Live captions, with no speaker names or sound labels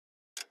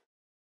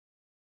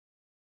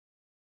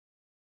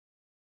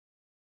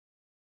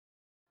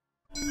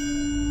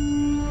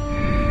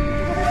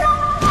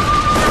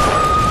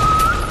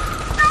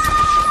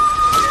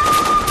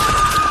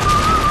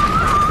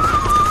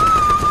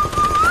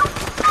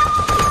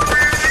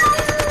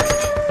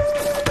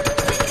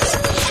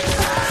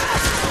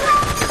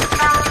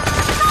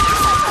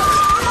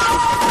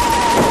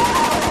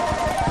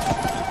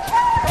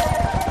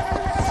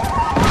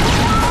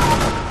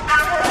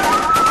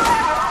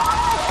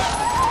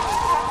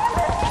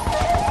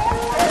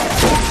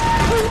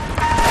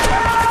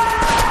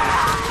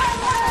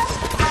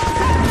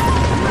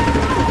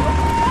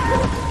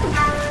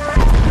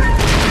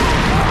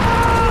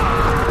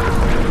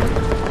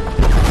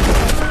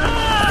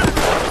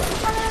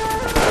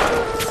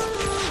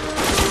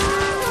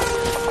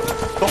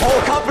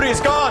is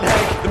gone,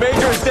 Hank. The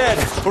Major is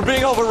dead. We're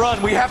being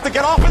overrun. We have to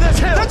get off of this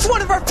hill. That's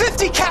one of our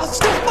 50 cals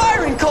still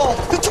firing, Cole.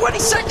 The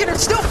 22nd are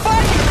still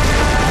fighting.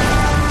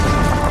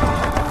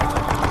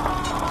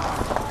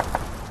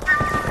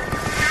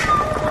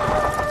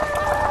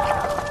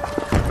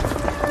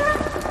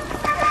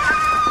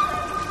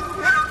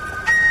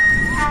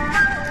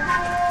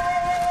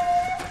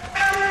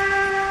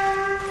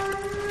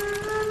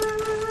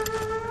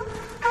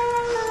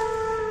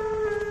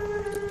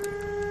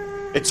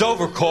 It's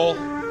over, Cole.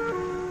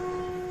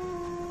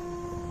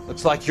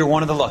 Looks like you're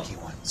one of the lucky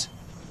ones.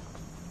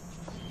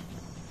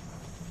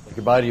 Say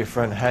goodbye to your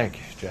friend Hank,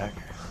 Jack.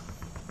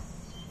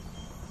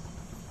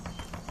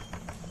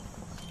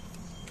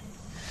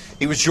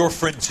 He was your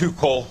friend too,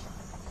 Cole.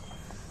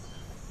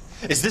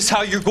 Is this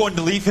how you're going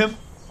to leave him?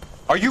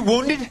 Are you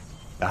wounded?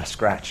 Not a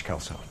scratch,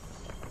 Kelso.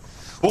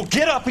 Well,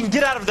 get up and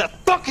get out of that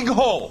fucking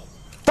hole!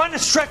 Find a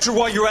stretcher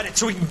while you're at it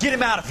so we can get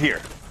him out of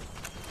here.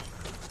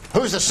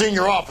 Who's the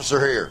senior officer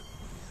here?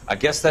 I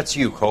guess that's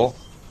you, Cole.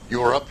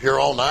 You were up here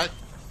all night?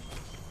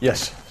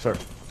 Yes, sir.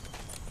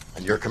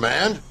 And your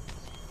command?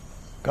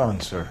 Gone,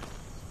 sir.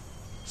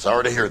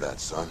 Sorry to hear that,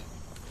 son.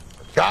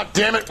 But God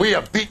damn it, we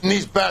have beaten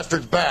these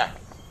bastards back.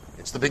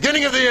 It's the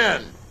beginning of the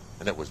end,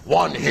 and it was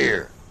won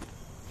here.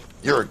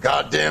 You're a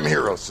goddamn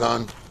hero,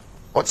 son.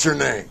 What's your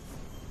name?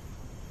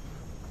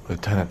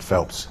 Lieutenant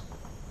Phelps,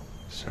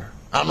 sir.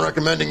 I'm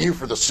recommending you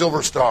for the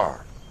Silver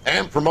Star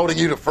and promoting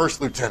you to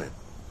First Lieutenant.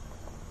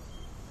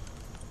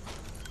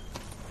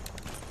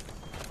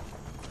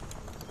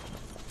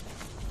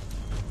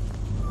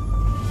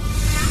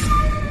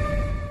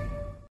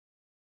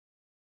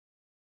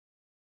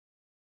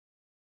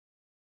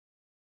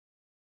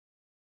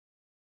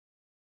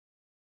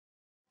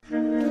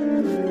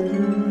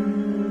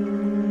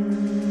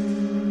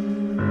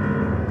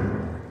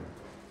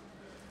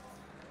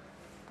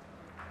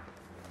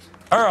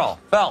 Earl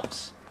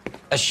Phelps,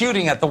 a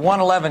shooting at the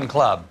 111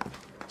 Club,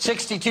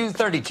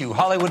 6232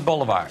 Hollywood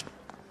Boulevard.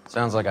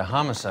 Sounds like a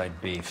homicide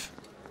beef.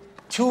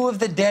 2 of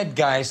the dead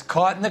guys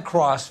caught in the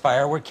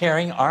crossfire were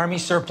carrying Army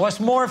surplus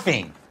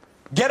morphine.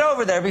 Get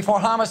over there before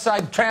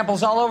homicide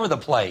tramples all over the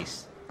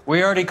place.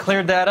 We already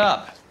cleared that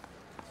up.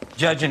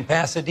 Judge in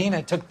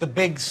Pasadena took the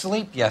big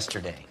sleep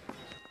yesterday.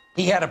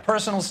 He had a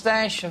personal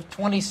stash of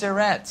 20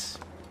 cigarettes.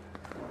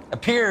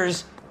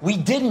 Appears we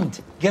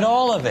didn't get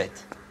all of it.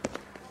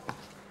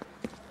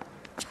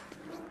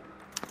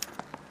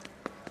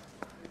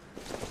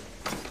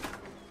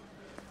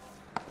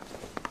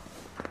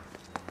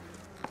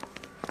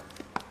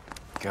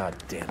 God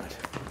damn it.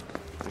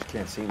 Just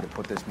can't seem to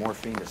put this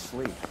morphine to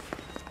sleep.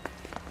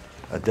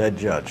 A dead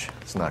judge.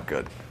 It's not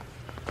good.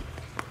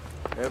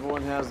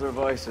 Everyone has their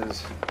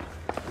vices.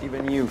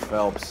 Even you,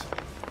 Phelps.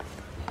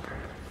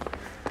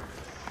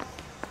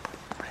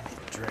 I need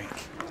a drink.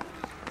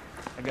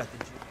 I got the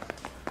juice.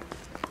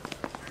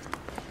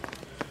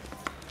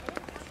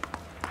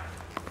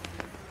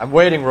 I'm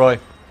waiting, Roy.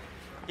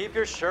 Keep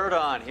your shirt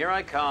on. Here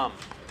I come.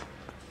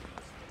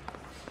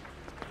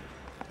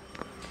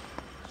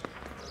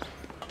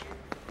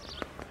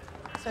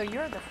 So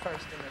you're the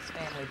first in this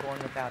family born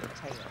without a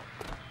tail.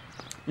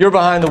 You're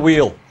behind the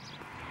wheel.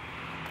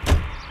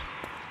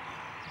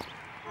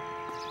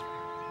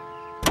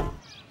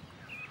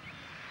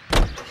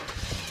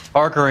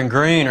 Parker and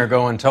Green are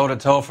going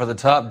toe-to-toe for the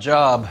top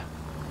job.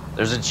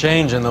 There's a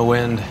change in the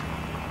wind.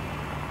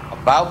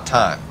 About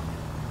time.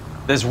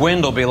 This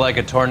wind will be like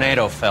a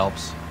tornado,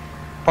 Phelps.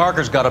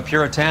 Parker's got a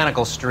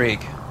puritanical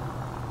streak.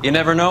 You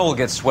never know we'll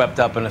get swept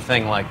up in a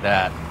thing like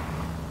that.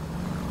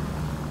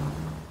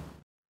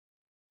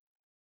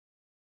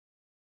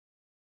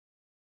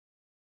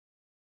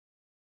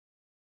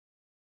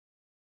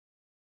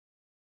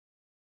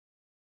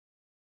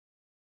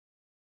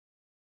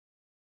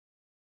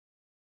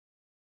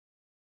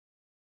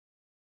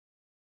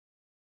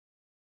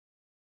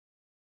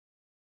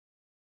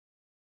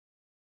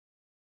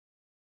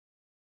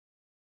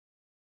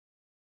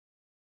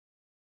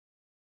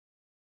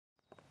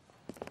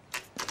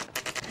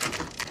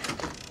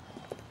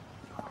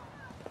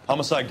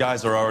 Homicide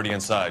guys are already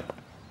inside.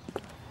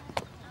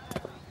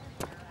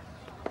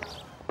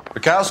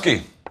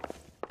 Bukowski,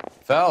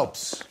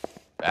 Phelps,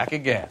 back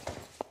again.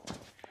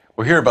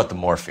 we're here about the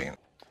morphine.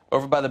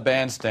 Over by the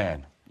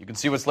bandstand. You can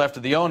see what's left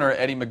of the owner,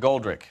 Eddie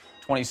McGoldrick,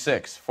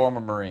 26,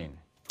 former Marine.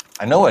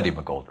 I know Eddie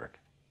McGoldrick.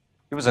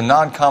 He was a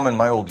non-com in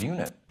my old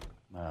unit.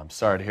 I'm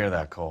sorry to hear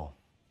that, Cole.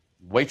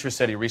 Waitress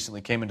said he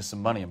recently came into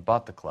some money and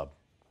bought the club.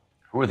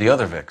 Who are the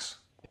other Vics?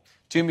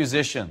 2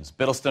 musicians,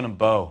 Biddleston and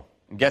Bowe.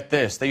 And get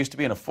this, they used to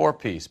be in a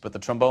 4-piece, but the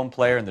trombone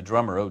player and the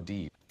drummer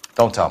OD'd.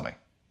 Don't tell me.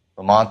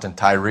 Lamont and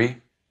Tyree?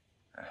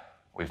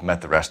 We've met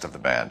the rest of the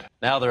band.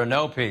 Now they're a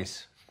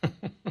no-piece.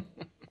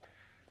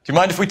 Do you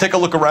mind if we take a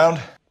look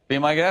around? Be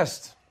my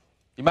guest.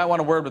 You might want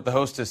a word with the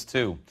hostess,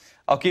 too.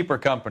 I'll keep her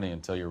company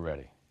until you're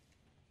ready.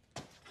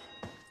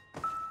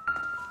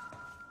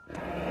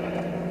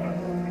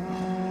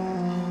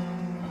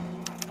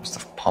 Must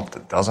have pumped a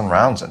dozen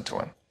rounds into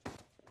him.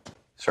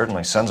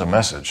 Certainly sends a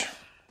message.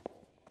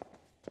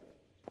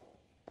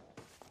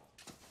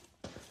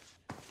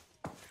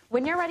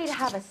 When you're ready to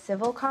have a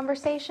civil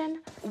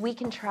conversation, we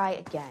can try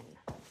again.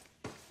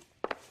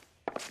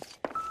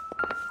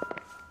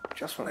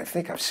 Just when I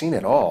think I've seen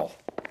it all.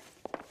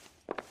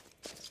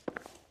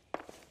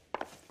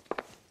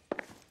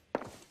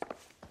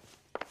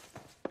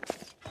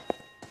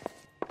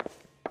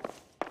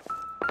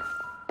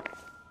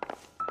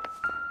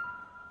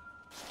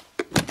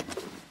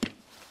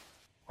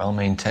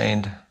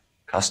 Well-maintained,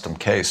 custom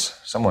case.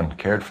 Someone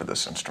cared for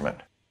this instrument.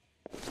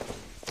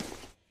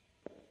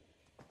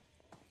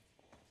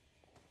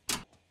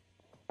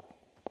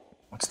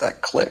 What's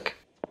that click?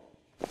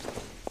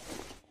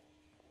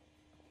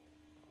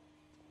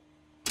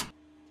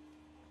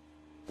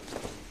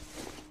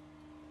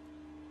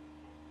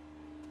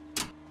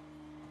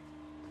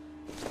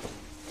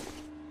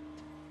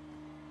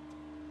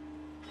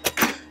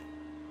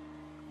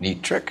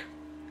 Neat trick.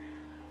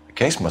 The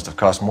case must have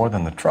cost more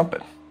than the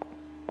trumpet.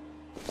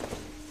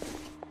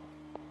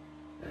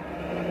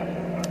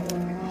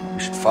 We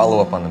should follow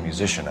up on the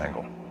musician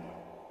angle.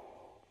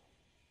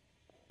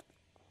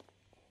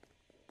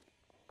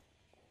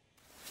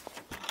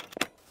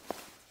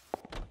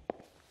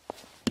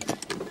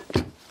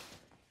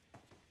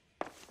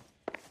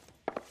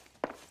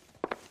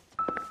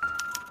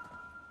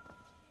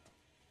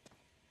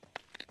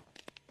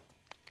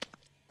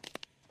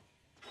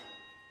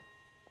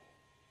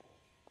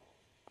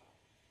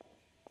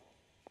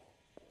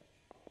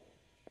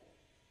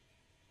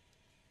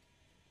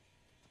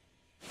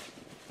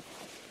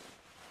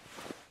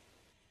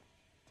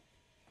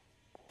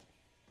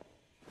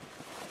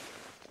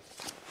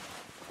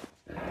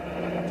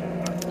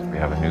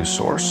 Have a new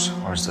source,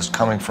 or is this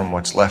coming from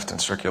what's left in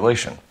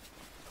circulation?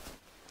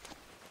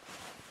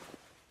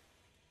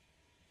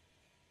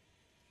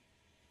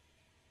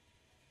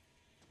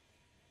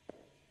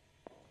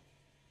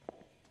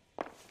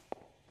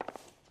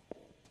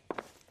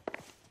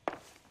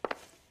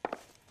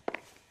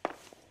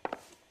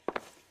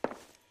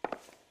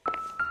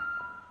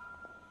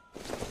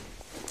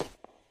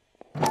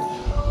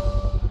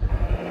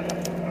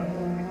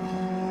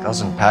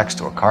 Dozen packs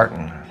to a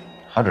carton.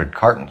 100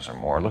 cartons or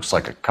more. Looks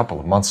like a couple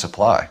of months'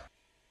 supply.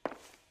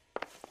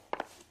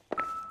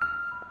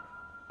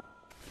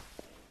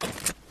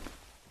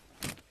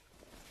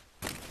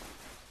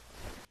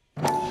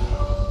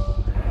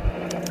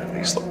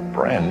 These look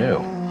brand new.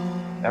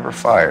 Never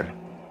fired.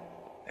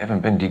 They haven't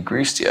been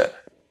degreased yet.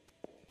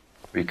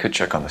 We could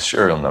check on the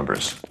serial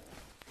numbers.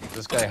 Is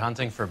this guy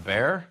hunting for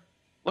bear?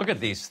 Look at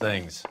these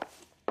things.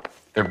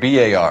 They're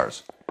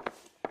BARs.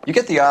 You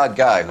get the odd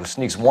guy who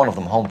sneaks one of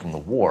them home from the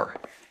war.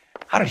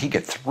 How did he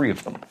get 3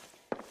 of them?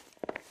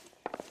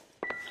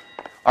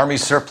 Army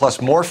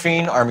surplus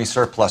morphine, Army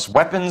surplus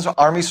weapons,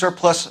 Army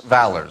surplus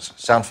valors.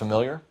 Sound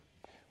familiar?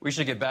 We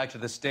should get back to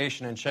the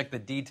station and check the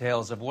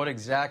details of what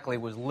exactly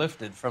was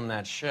lifted from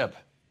that ship.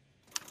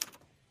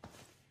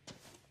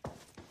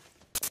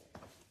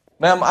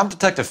 Ma'am, I'm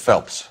Detective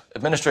Phelps,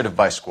 Administrative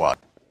Vice Squad.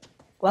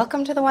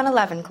 Welcome to the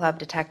 111 Club,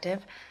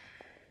 Detective.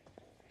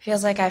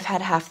 Feels like I've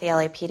had half the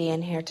LAPD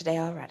in here today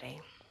already.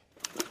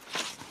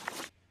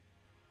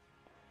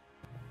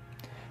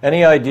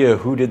 Any idea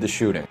who did the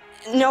shooting?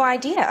 No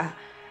idea.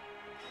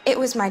 It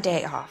was my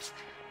day off.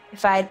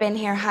 If I had been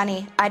here,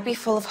 honey, I'd be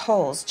full of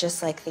holes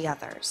just like the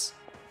others.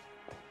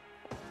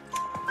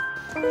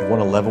 You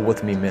want to level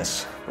with me,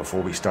 miss,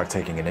 before we start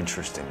taking an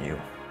interest in you.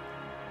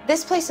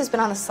 This place has been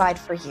on the slide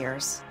for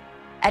years.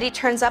 Eddie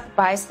turns up,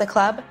 buys the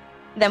club,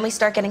 then we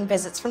start getting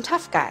visits from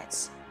tough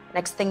guys.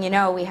 Next thing you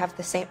know, we have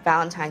the St.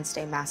 Valentine's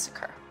Day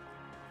massacre.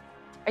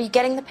 Are you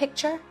getting the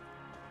picture?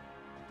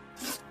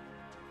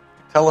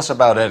 Tell us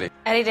about Eddie.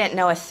 Eddie didn't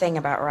know a thing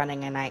about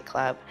running a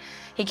nightclub.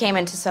 He came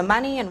into some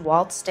money and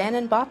waltzed in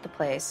and bought the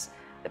place.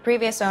 The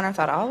previous owner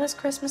thought all his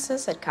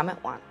Christmases had come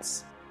at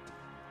once.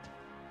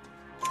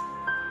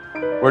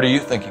 Where do you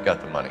think he got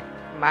the money?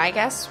 My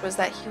guess was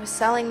that he was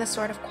selling the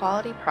sort of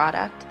quality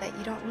product that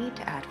you don't need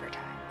to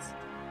advertise.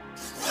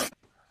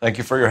 Thank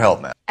you for your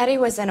help, Matt. Eddie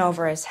was in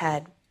over his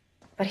head,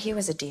 but he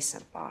was a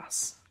decent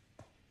boss.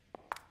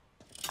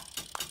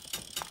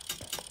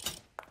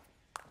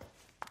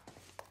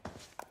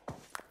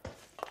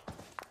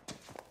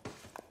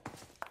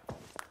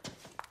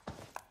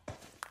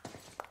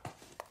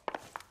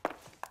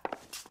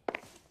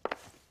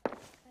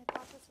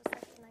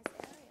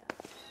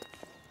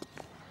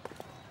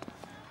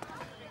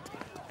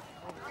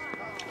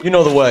 You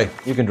know the way.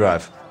 You can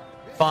drive.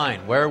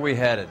 Fine. Where are we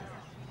headed?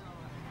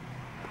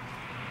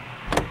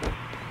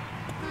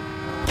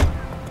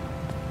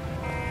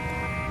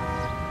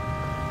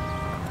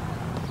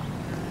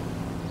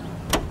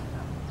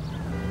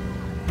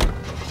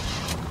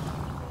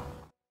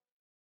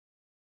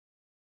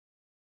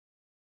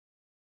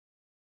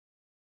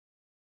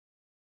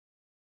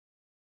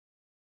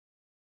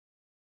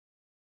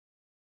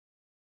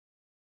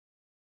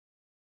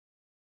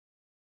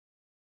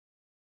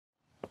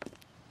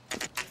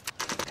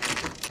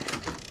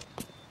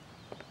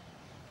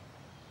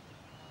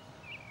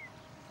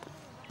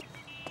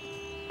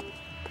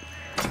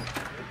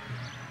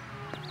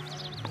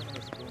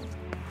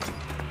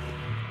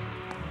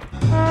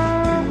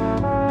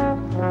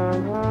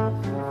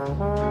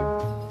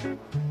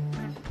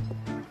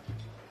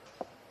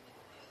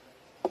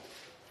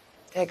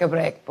 Take a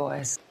break,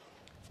 boys.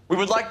 We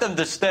would like them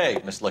to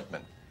stay, Miss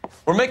Lickman.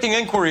 We're making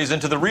inquiries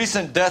into the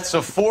recent deaths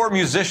of 4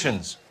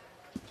 musicians.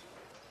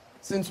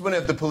 Since when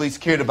have the police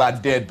cared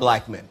about dead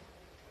black men?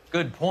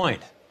 Good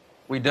point.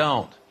 We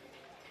don't.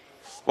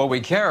 What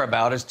we care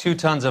about is 2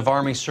 tons of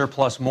Army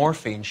surplus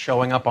morphine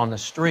showing up on the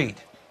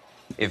street.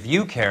 If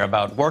you care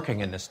about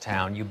working in this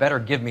town, you better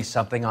give me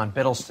something on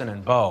Biddleston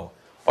and Bow,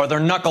 or their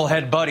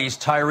knucklehead buddies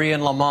Tyree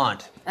and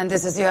Lamont. And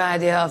this is your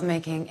idea of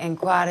making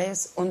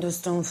inquiries,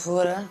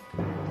 Untersturmführer?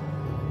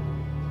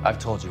 I've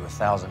told you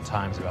 1,000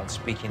 times about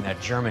speaking that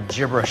German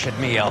gibberish at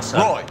me, Elsa.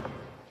 Roy!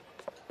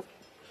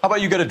 How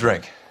about you get a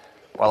drink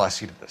while I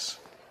see to this?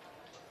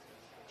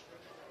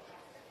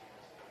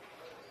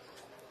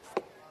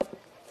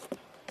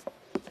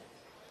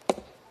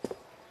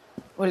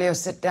 Will you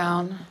sit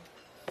down?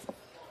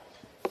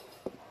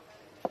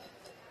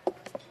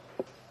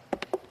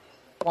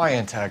 Why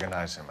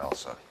antagonize him,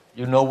 Elsa?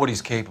 You know what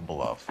he's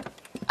capable of.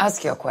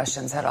 Ask your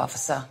questions, Herr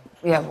Officer.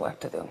 We have work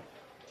to do.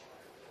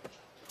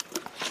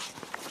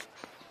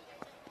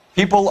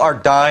 People are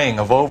dying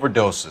of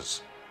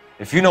overdoses.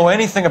 If you know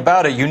anything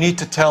about it, you need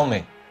to tell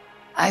me.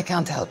 I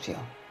can't help you.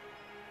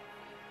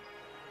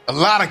 A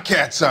lot of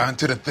cats are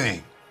into the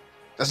thing.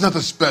 There's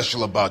nothing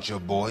special about your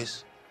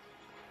boys.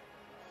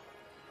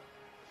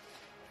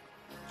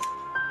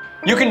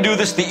 You can do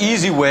this the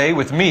easy way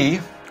with me,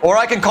 or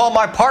I can call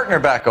my partner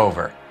back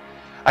over.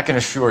 I can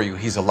assure you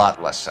he's a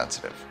lot less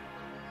sensitive.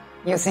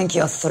 You think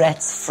your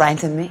threats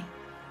frighten me?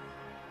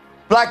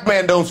 Black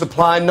man don't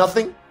supply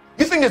nothing.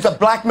 You think there's a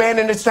black man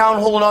in this town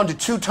holding on to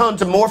 2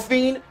 tons of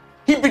morphine?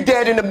 He'd be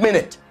dead in a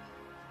minute.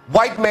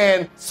 White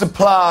man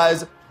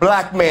supplies,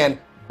 black man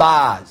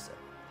buys.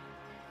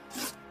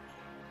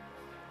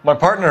 My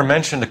partner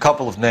mentioned a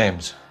couple of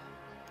names.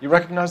 You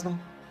recognize them?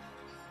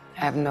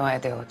 I have no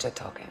idea what you're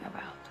talking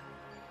about.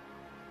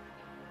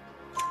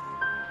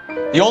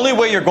 The only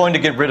way you're going to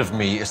get rid of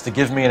me is to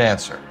give me an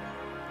answer.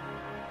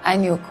 I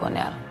knew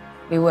Cornell.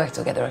 We worked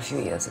together a few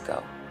years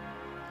ago.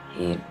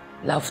 He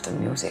loved the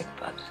music,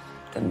 but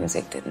the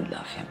music didn't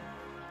love him.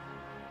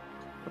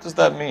 What does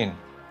that mean?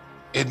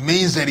 It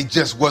means that he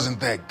just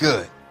wasn't that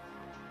good.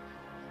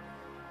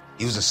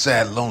 He was a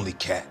sad, lonely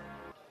cat.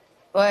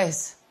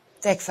 Boys,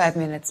 take 5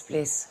 minutes,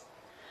 please.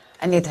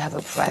 I need to have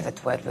a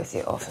private word with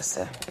the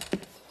officer.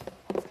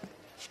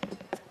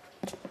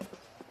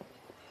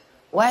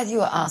 Why do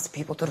you ask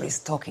people to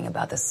risk talking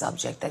about a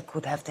subject that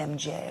could have them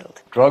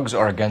jailed? Drugs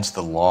are against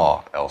the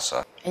law,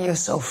 Elsa. And you're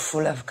so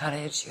full of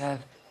courage, you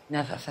have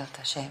never felt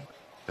ashamed.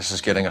 This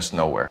is getting us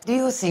nowhere. Do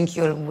you think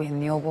you'll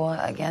win your war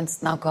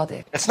against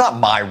narcotics? It's not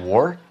my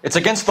war. It's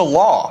against the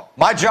law.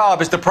 My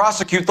job is to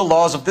prosecute the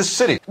laws of this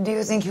city. Do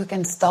you think you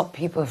can stop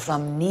people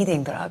from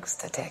needing drugs,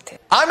 Detective?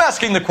 I'm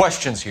asking the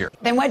questions here.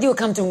 Then why do you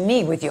come to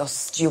me with your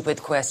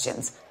stupid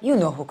questions? You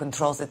know who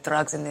controls the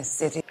drugs in this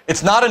city.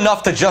 It's not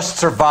enough to just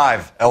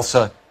survive,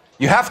 Elsa.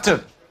 You have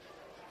to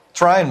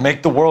try and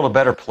make the world a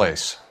better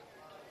place.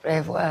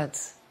 Brave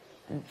words,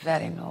 and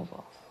very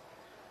noble.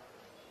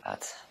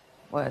 But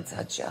words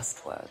are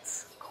just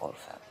words, Cole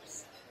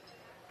Phelps.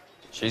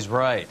 She's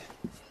right.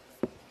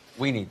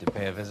 We need to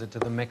pay a visit to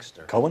the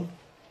Mixter. Cohen?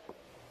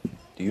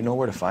 Do you know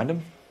where to find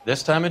him?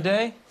 This time of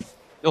day?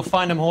 You'll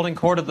find him holding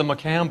court at the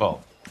Macambo.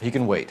 He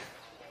can wait.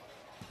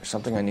 There's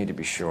something I need to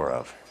be sure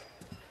of.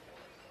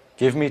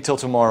 Give me till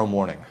tomorrow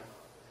morning.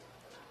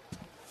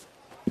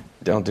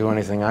 Don't do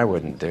anything I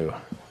wouldn't do,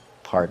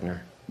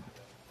 partner.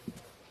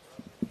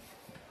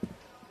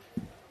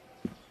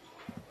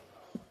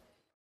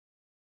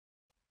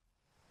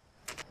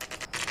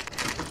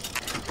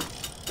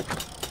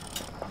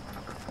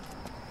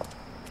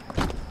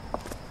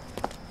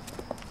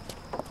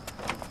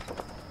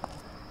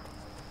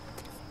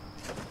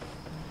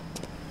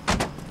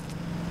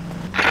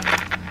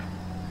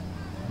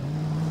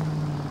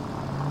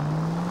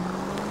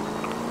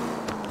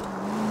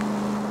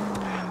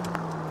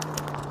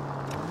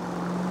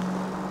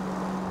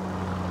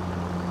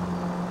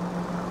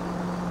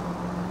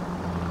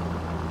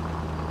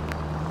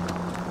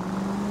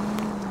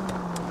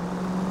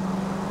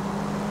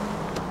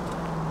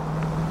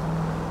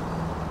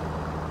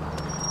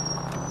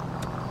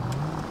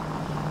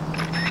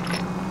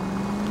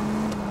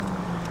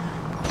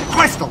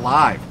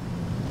 Alive.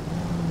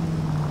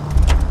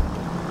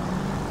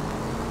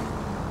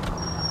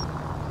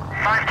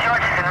 Five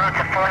charges en route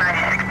to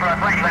 496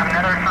 Broadway. You have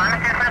another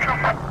assignment here, Central?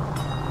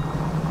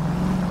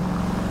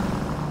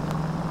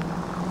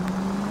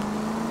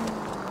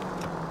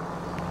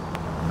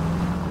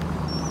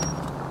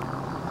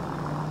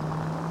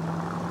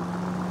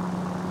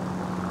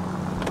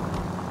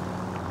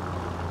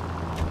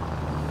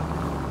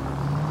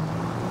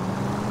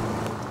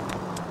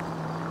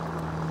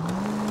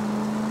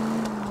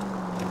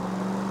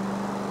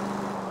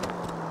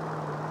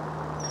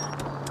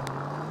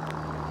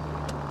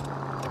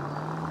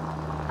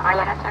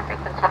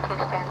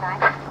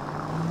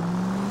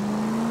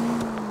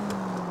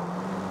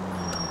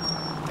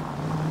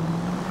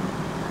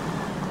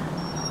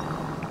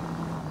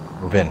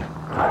 Move in.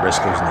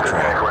 Risk losing the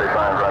train.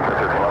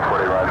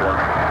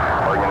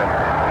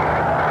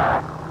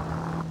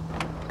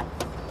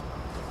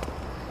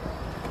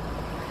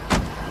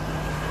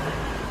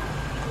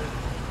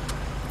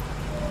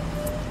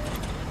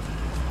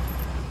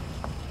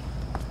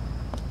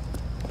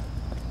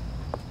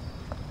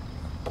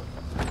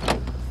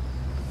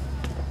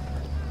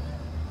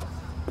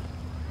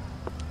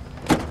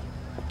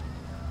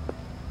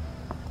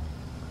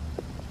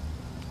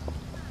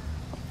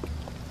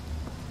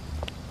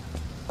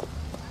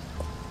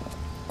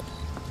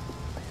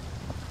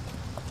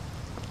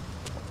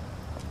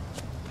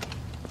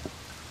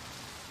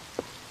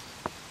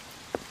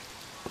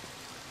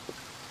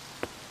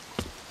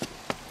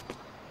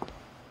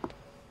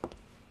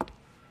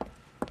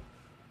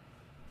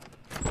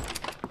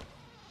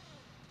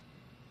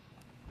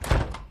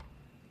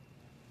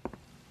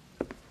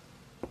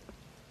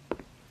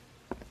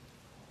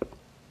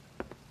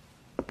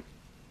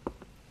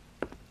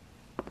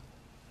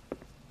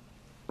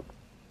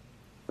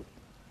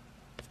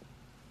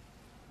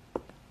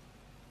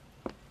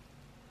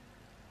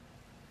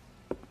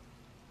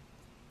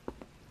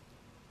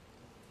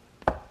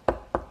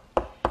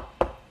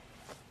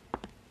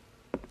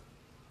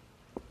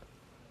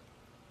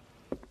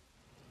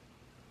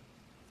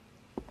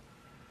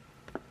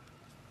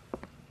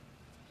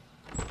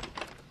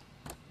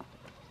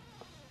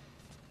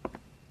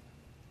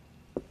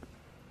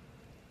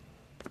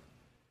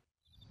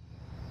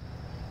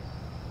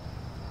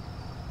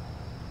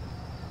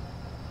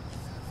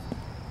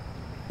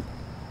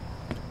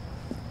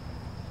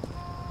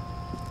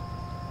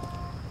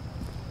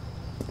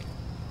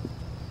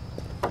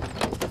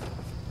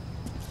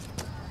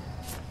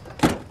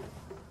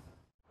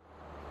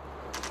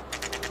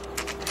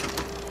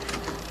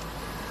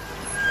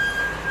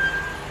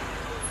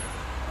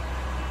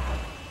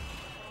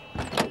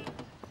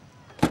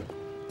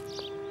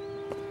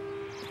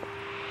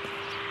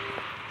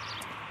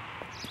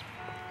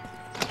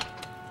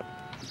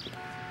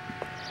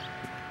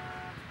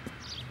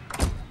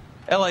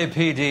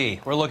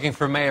 LAPD, we're looking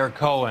for Mayor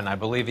Cohen. I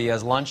believe he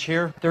has lunch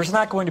here. There's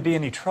not going to be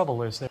any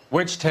trouble, is there?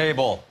 Which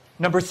table?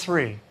 Number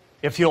 3,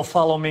 if you'll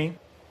follow me.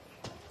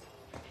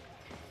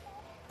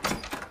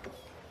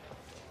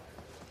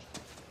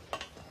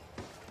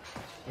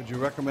 Would you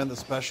recommend the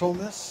special,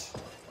 miss?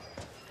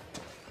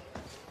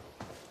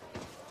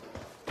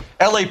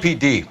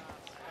 LAPD,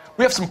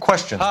 we have some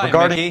questions Hi,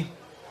 regarding... Mickey.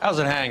 How's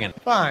it hanging?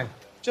 Fine.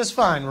 Just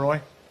fine,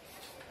 Roy.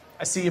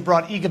 I see you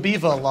brought Iga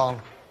Beaver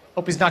along.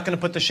 Hope he's not going to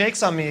put the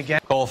shakes on me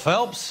again. Cole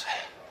Phelps,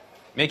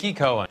 Mickey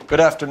Cohen. Good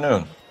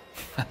afternoon.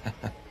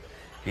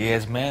 He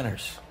has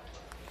manners.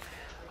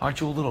 Aren't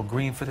you a little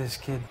green for this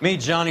kid? Meet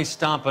Johnny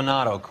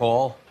Stompanato,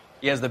 Cole.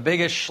 He has the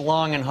biggest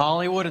schlong in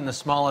Hollywood and the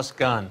smallest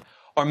gun.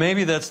 Or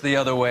maybe that's the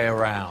other way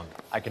around.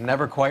 I can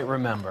never quite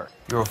remember.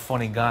 You're a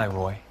funny guy,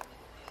 Roy.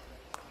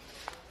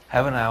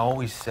 Haven't I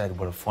always said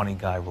what a funny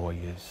guy Roy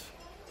is?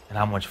 And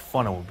how much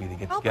fun it would be to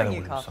get together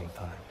with him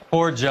sometime.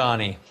 Poor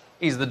Johnny.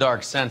 He's the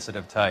dark,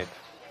 sensitive type.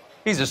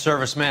 He's a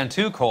serviceman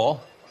too,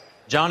 Cole.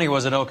 Johnny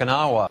was at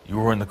Okinawa. You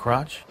were in the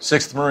crotch?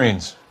 6th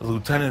Marines. The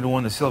lieutenant who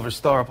won the Silver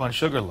Star up on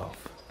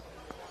Sugarloaf.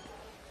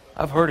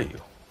 I've heard of you.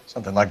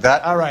 Something like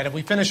that. All right, have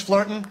we finished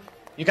flirting?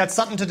 You got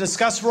something to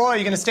discuss, Roy, or are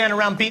you going to stand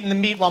around beating the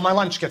meat while my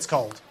lunch gets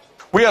cold?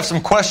 We have some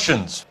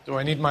questions. Do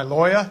I need my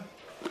lawyer?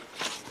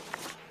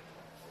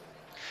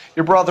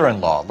 Your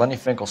brother-in-law, Lenny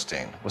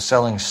Finkelstein, was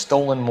selling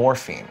stolen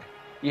morphine.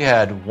 He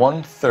had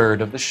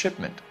 1/3 of the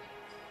shipment.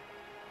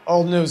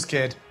 Old news,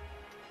 kid.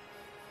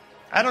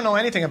 I don't know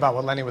anything about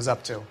what Lenny was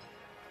up to.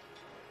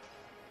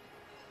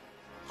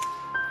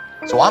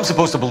 So I'm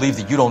supposed to believe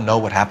that you don't know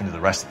what happened to the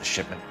rest of the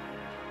shipment?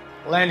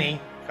 Lenny,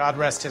 God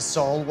rest his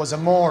soul, was a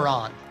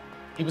moron.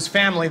 He was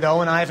family,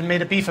 though, and I haven't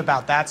made a beef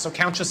about that, so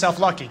count yourself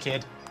lucky,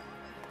 kid.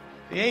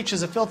 The H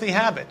is a filthy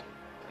habit,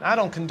 and I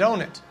don't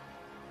condone it.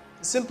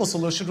 The simple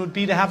solution would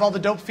be to have all the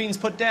dope fiends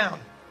put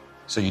down.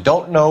 So you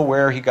don't know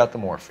where he got the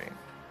morphine?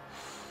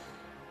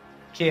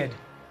 Kid,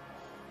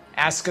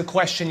 ask a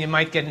question you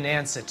might get an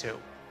answer to.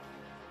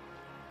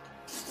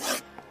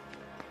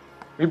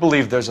 We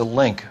believe there's a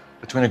link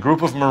between a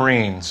group of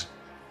Marines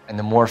and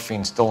the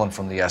morphine stolen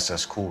from the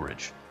SS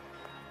Coolidge.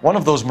 One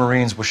of those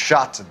Marines was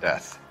shot to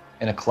death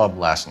in a club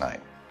last night.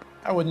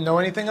 I wouldn't know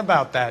anything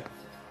about that.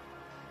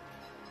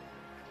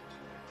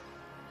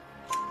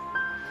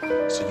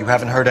 So you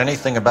haven't heard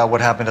anything about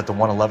what happened at the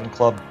 111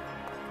 Club?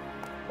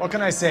 What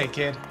can I say,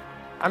 kid?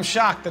 I'm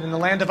shocked that in the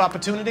land of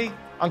opportunity,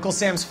 Uncle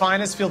Sam's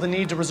finest feel the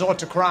need to resort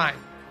to crime.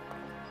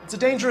 It's a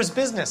dangerous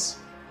business.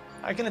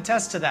 I can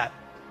attest to that.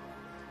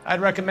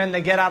 I'd recommend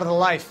they get out of the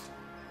life.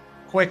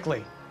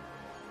 Quickly.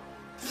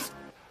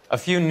 A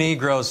few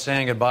Negroes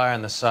saying goodbye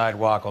on the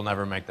sidewalk will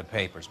never make the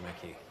papers,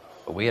 Mickey.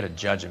 But we had a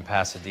judge in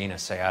Pasadena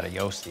say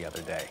adios the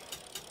other day.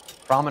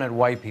 Prominent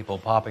white people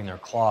popping their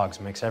clogs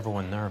makes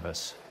everyone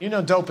nervous. You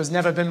know dope has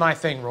never been my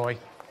thing, Roy.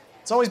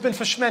 It's always been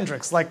for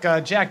schmendricks like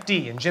Jack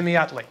D. and Jimmy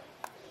Utley.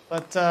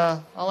 But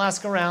I'll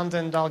ask around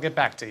and I'll get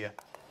back to you.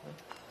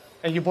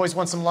 Hey, you boys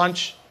want some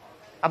lunch?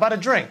 How about a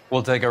drink?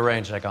 We'll take a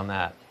rain check on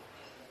that.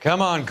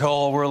 Come on,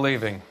 Cole, we're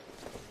leaving.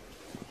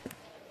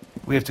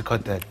 We have to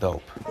cut that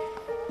dope.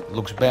 It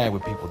looks bad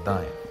with people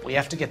dying. We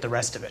have to get the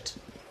rest of it.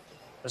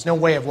 There's no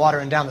way of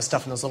watering down the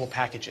stuff in those little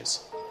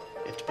packages.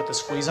 We have to put the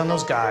squeeze on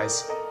those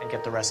guys and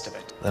get the rest of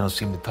it. They don't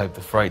seem the type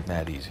to frighten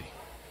that easy.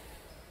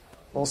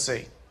 We'll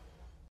see.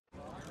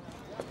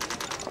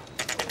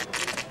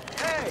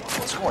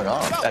 What's going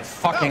on? That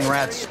fucking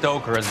rat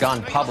Stoker has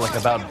gone public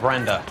about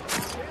Brenda.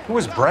 Who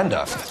is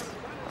Brenda?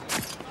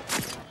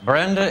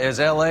 Brenda is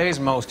LA's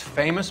most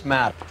famous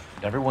madam.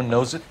 Everyone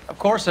knows it? Of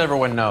course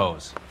everyone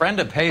knows.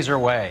 Brenda pays her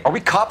way. Are we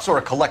cops or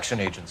a collection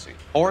agency?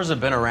 Whores have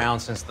been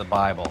around since the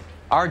Bible.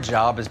 Our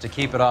job is to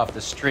keep it off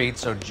the street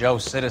so Joe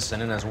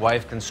Citizen and his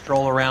wife can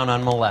stroll around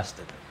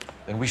unmolested.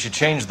 Then we should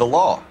change the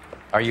law.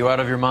 Are you out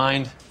of your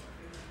mind?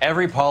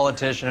 Every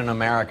politician in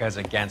America is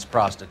against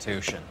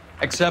prostitution,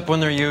 except when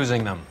they're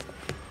using them.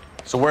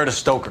 So where does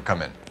Stoker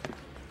come in?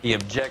 He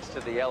objects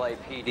to the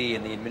LAPD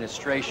and the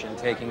administration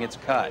taking its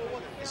cut.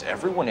 Is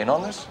everyone in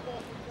on this?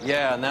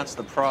 Yeah, and that's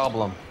the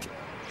problem.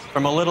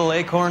 From a little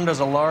acorn does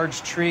a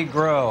large tree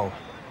grow.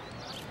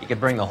 He could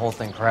bring the whole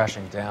thing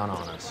crashing down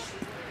on us.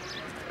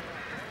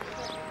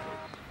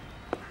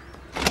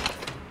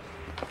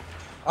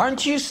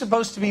 Aren't you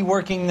supposed to be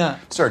working,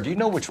 Sir, do you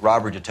know which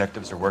robbery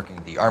detectives are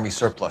working the Army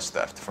surplus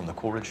theft from the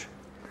Coolidge?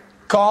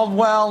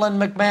 Caldwell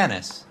and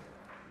McManus?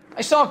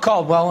 I saw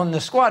Caldwell in the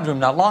squad room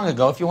not long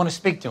ago if you want to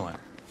speak to him.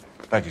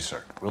 Thank you,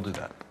 sir. We'll do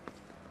that.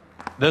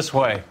 This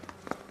way.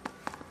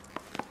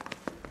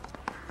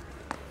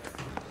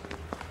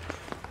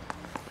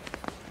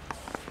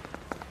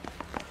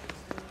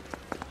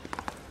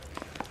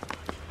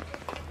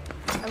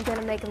 I'm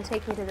gonna make him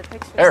take me to the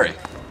picture. Harry,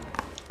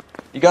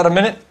 you got a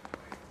minute?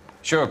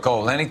 Sure,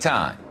 Cole,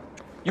 anytime.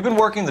 You've been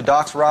working the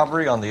docks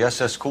robbery on the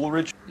SS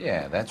Coolidge?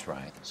 Yeah, that's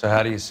right. So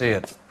how do you see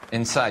it?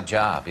 Inside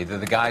job. Either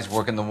the guys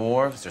working the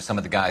wharves or some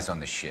of the guys on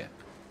the ship.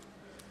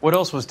 What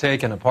else was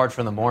taken apart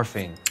from the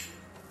morphine?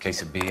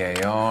 Case of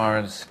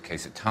BARs,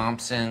 case of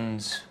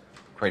Thompsons,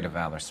 Parade of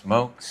Valor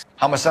smokes.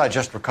 Homicide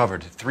just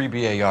recovered 3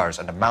 BARs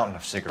and a mountain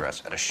of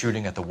cigarettes at a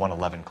shooting at the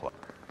 111 Club.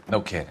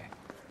 No kidding.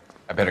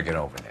 I better get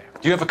over there.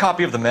 Do you have a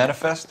copy of the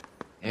manifest?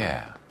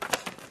 Yeah.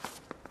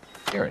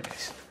 Here it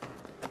is.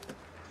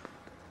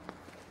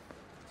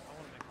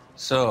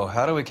 So,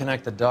 how do we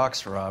connect the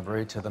docks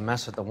robbery to the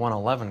mess at the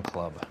 111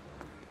 Club?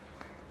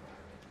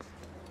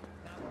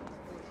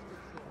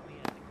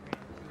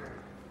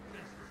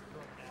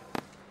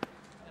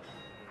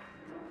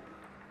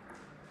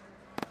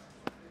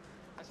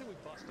 I say we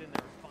bust in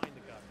there and find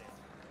the goddamn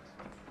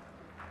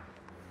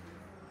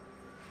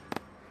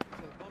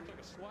so the bum took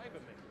a swipe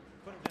at me.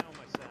 Put him down with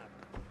my sack.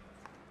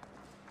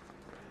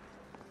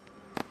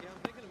 Yeah,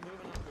 I'm thinking of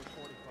moving up to a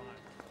 45.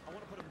 I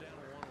want to put him down to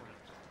 1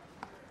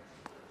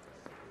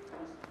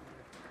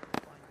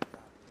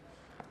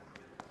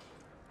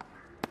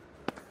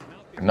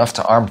 round. Enough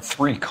to arm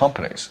 3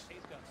 companies.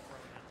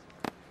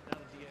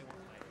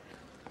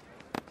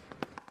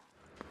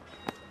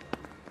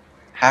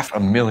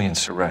 $500,000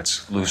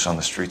 cigarettes loose on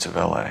the streets of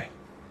LA.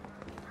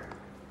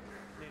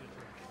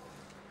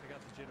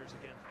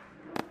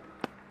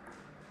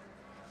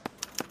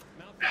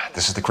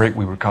 This is the crate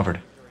we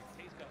recovered.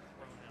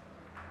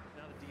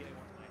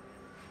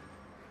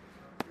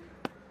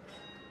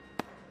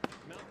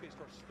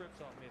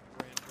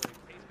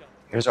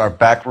 Here's our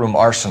backroom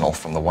arsenal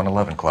from the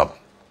 111 Club.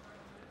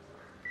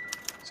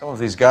 Some of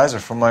these guys are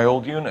from my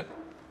old unit.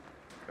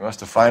 They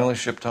must have finally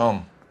shipped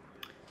home.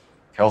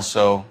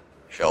 Kelso,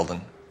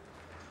 Sheldon,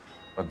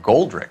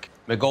 McGoldrick.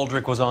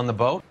 McGoldrick was on the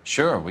boat?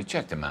 Sure, we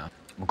checked him out.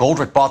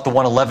 McGoldrick bought the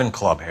 111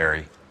 Club,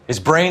 Harry. His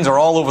brains are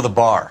all over the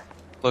bar.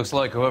 Looks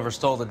like whoever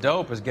stole the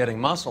dope is getting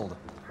muscled.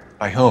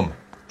 By whom?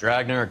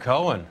 Dragner or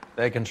Cohen.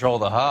 They control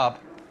the hop.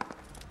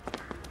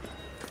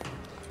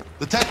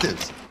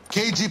 Detectives,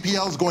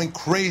 KGPL's going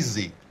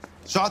crazy.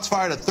 Shots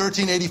fired at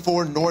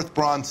 1384 North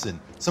Bronson.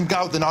 Some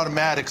guy with an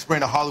automatic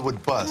spraying a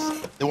Hollywood bus.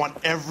 They want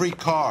every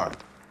car.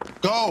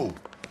 Go!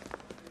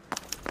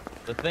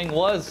 The thing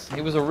was, he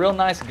was a real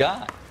nice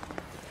guy.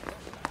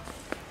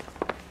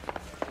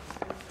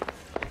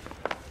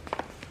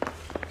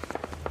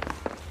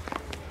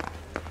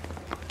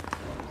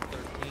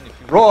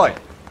 Roy,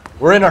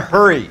 we're in a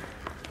hurry.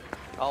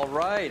 All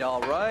right,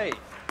 all right.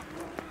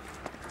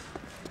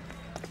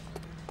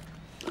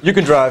 You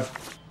can drive.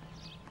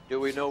 Do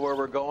we know where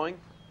we're going?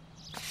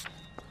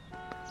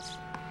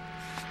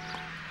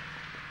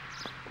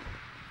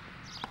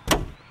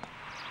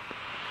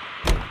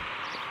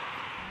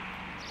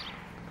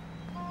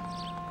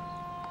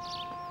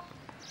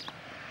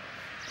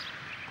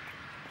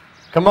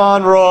 Come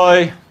on,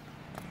 Roy.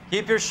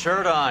 Keep your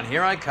shirt on.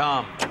 Here I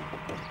come.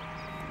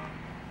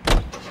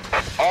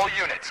 All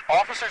units,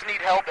 officers need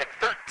help at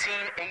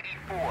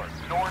 1384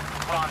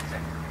 North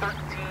Bronson.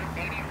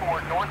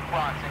 1384 North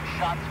Bronson,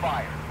 shots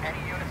fired.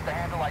 Any units to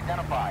handle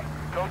identify.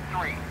 Code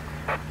 3.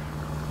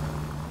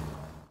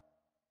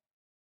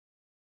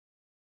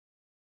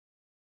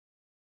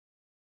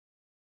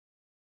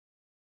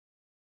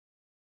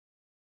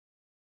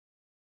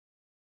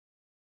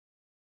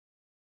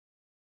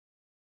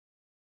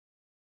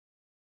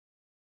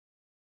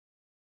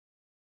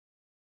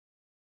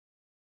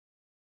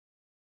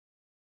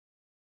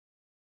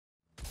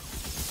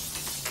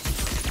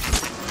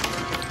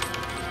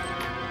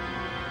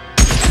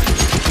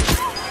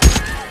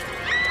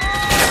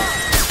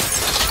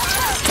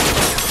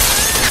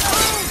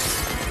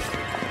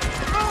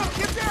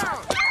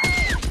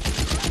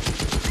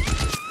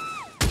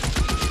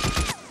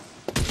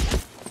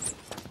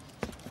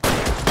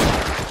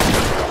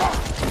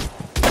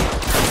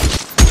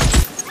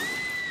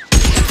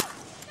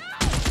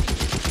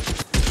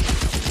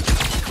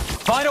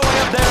 Find a way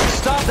up there and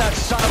stop that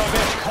son of a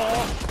bitch,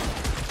 Cole.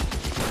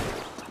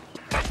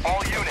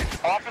 All units,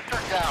 officer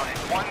down at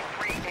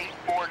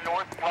 1384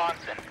 North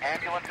Bronson.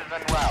 Ambulance is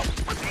en route.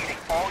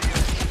 Repeating, all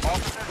units,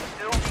 officers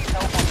still need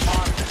help on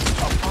Bronson.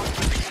 Approach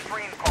with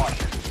extreme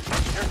caution.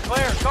 You're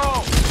clear,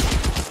 go!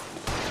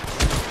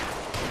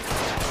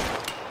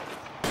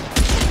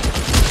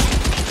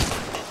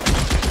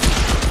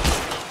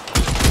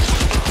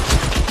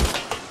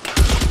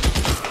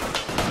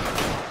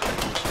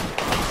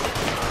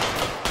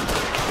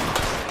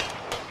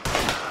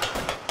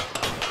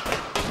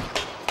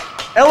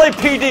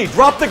 LAPD,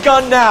 drop the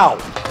gun now!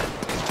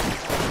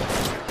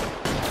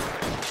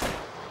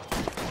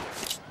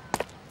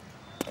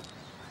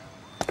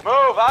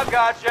 Move, I've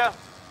got you.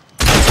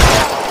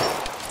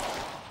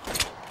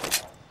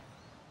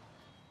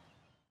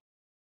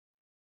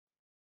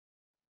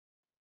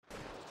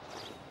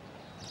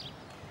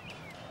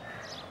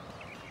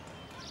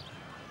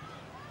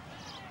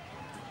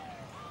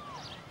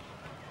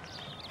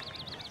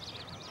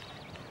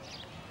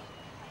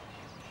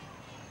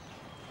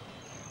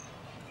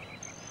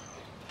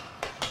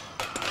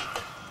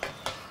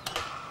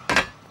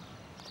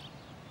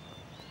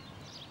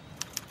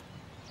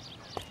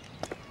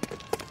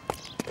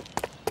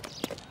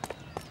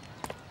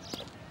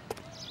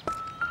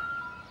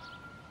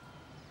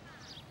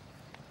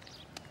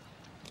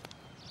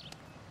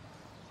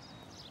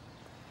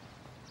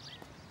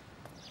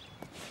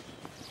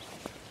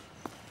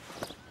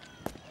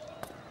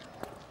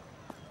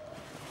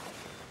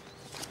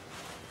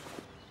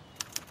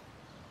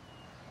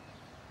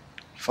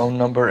 phone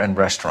number, and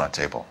restaurant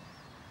table.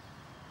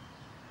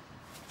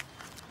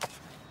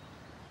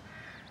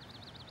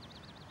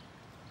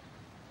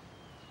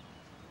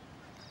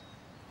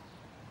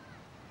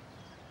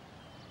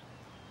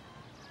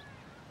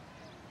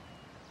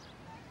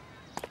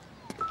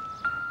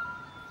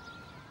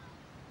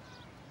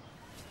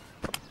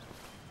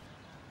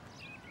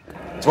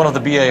 It's one of the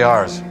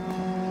BARs.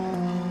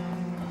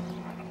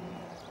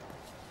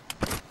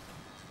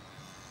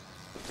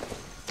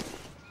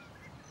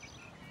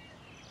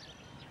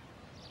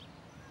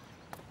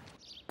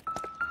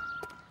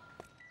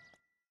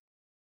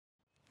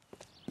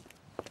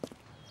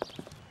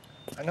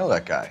 I know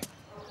that guy.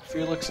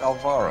 Felix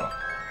Alvaro.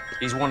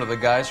 He's one of the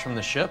guys from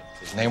the ship?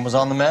 His name was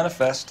on the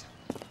manifest.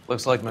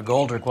 Looks like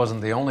McGoldrick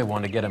wasn't the only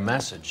one to get a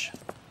message.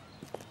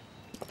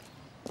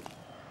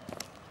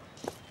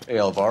 Hey,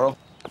 Alvaro.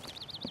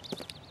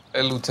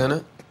 Hey,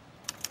 Lieutenant.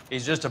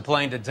 He's just a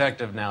plain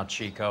detective now,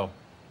 Chico.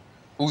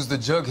 Who's the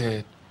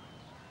jughead?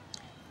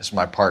 This is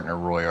my partner,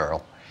 Roy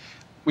Earl.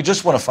 We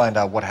just want to find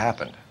out what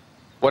happened.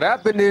 What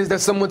happened is that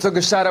someone took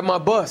a shot at my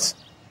bus.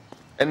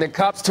 And then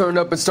cops turned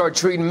up and started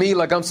treating me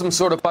like I'm some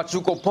sort of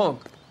Pachuco punk.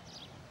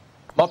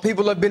 My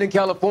people have been in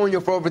California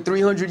for over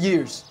 300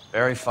 years.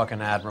 Very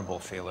fucking admirable,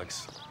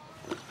 Felix.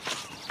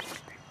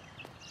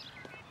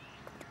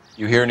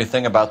 You hear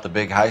anything about the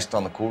big heist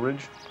on the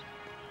Coolidge?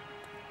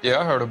 Yeah,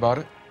 I heard about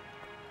it.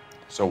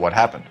 So what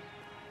happened?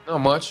 Not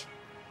much.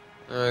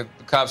 The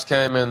cops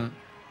came and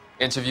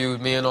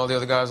interviewed me and all the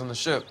other guys on the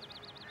ship.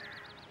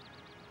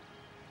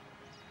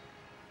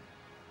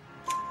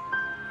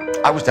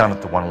 I was down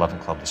at the 111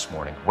 Club this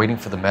morning, waiting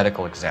for the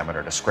medical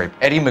examiner to scrape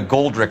Eddie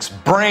McGoldrick's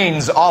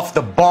brains off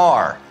the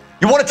bar.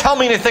 You want to tell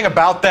me anything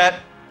about that?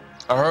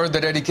 I heard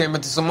that Eddie came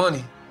into some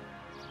money.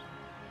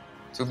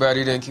 Too bad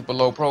he didn't keep a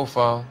low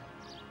profile.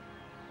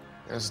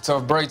 It was a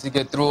tough break to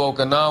get through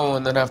Okinawa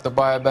and then have to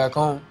buy it back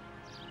home.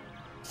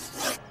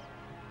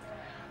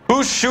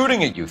 Who's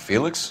shooting at you,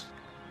 Felix?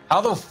 How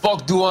the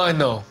fuck do I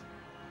know?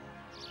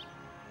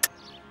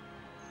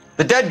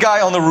 The dead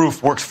guy on the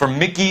roof works for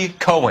Mickey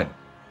Cohen.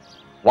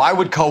 Why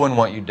would Cohen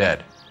want you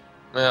dead?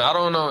 Man, I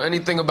don't know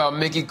anything about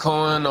Mickey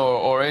Cohen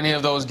or any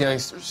of those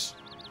gangsters.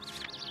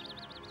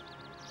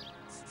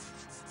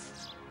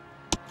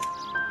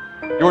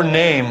 Your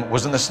name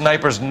was in the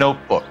sniper's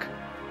notebook.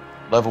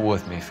 Level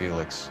with me,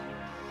 Felix.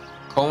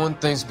 Cohen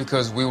thinks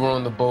because we were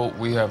on the boat,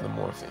 we have the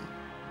morphine.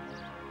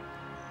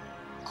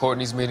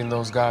 Courtney's meeting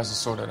those guys to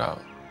sort it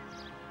out.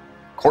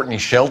 Courtney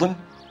Sheldon?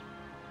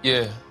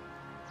 Yeah.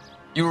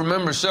 You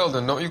remember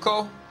Sheldon, don't you,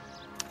 Cole?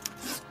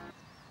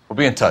 We'll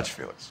be in touch,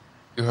 Felix.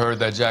 You heard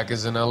that Jack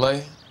is in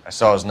L.A.? I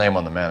saw his name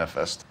on the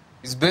manifest.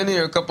 He's been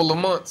here a couple of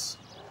months.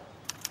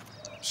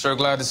 Sure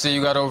glad to see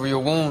you got over your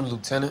wound,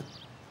 Lieutenant.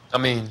 I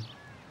mean,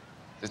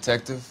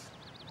 Detective.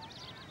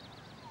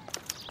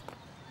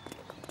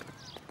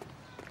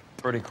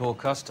 Pretty cool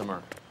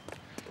customer.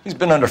 He's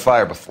been under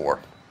fire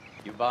before.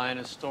 You buying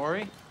his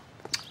story?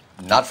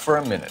 Not for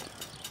a minute.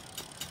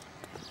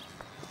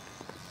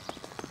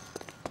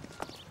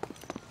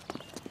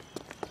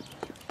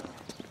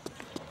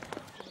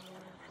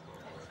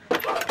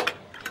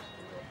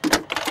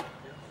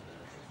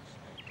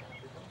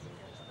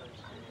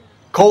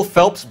 Cole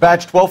Phelps,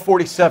 badge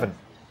 1247.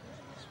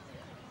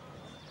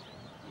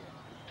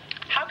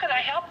 How can I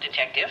help,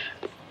 Detective?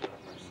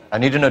 I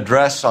need an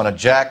address on a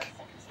Jack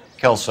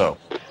Kelso.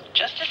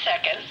 Just a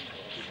second.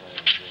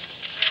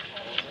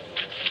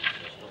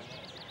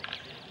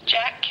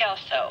 Jack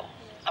Kelso,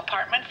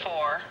 apartment 4,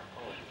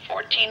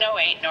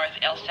 1408 North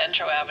El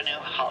Centro Avenue,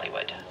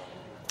 Hollywood.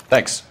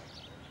 Thanks.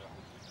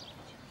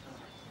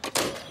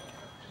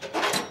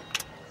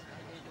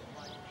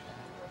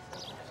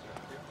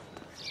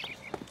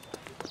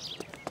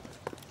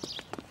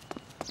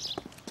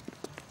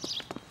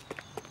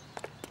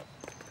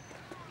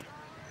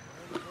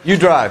 You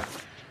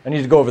drive. I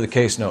need to go over the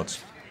case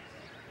notes.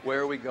 Where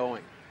are we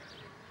going?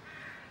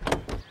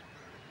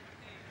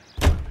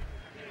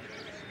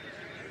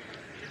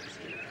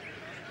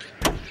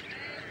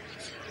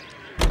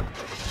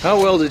 How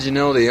well did you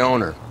know the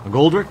owner?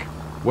 McGoldrick?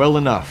 Well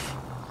enough.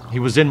 He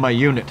was in my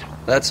unit.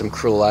 That's some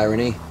cruel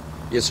irony.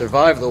 You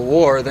survive the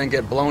war, then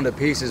get blown to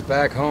pieces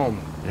back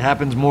home. It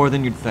happens more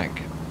than you'd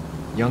think.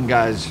 Young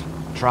guys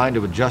trying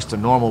to adjust to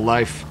normal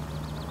life,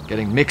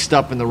 getting mixed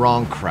up in the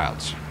wrong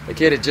crowds. The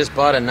kid had just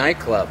bought a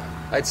nightclub.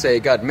 I'd say he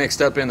got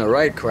mixed up in the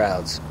right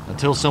crowds.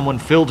 Until someone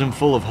filled him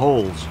full of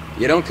holes.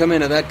 You don't come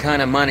into that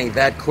kind of money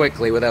that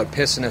quickly without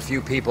pissing a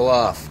few people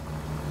off.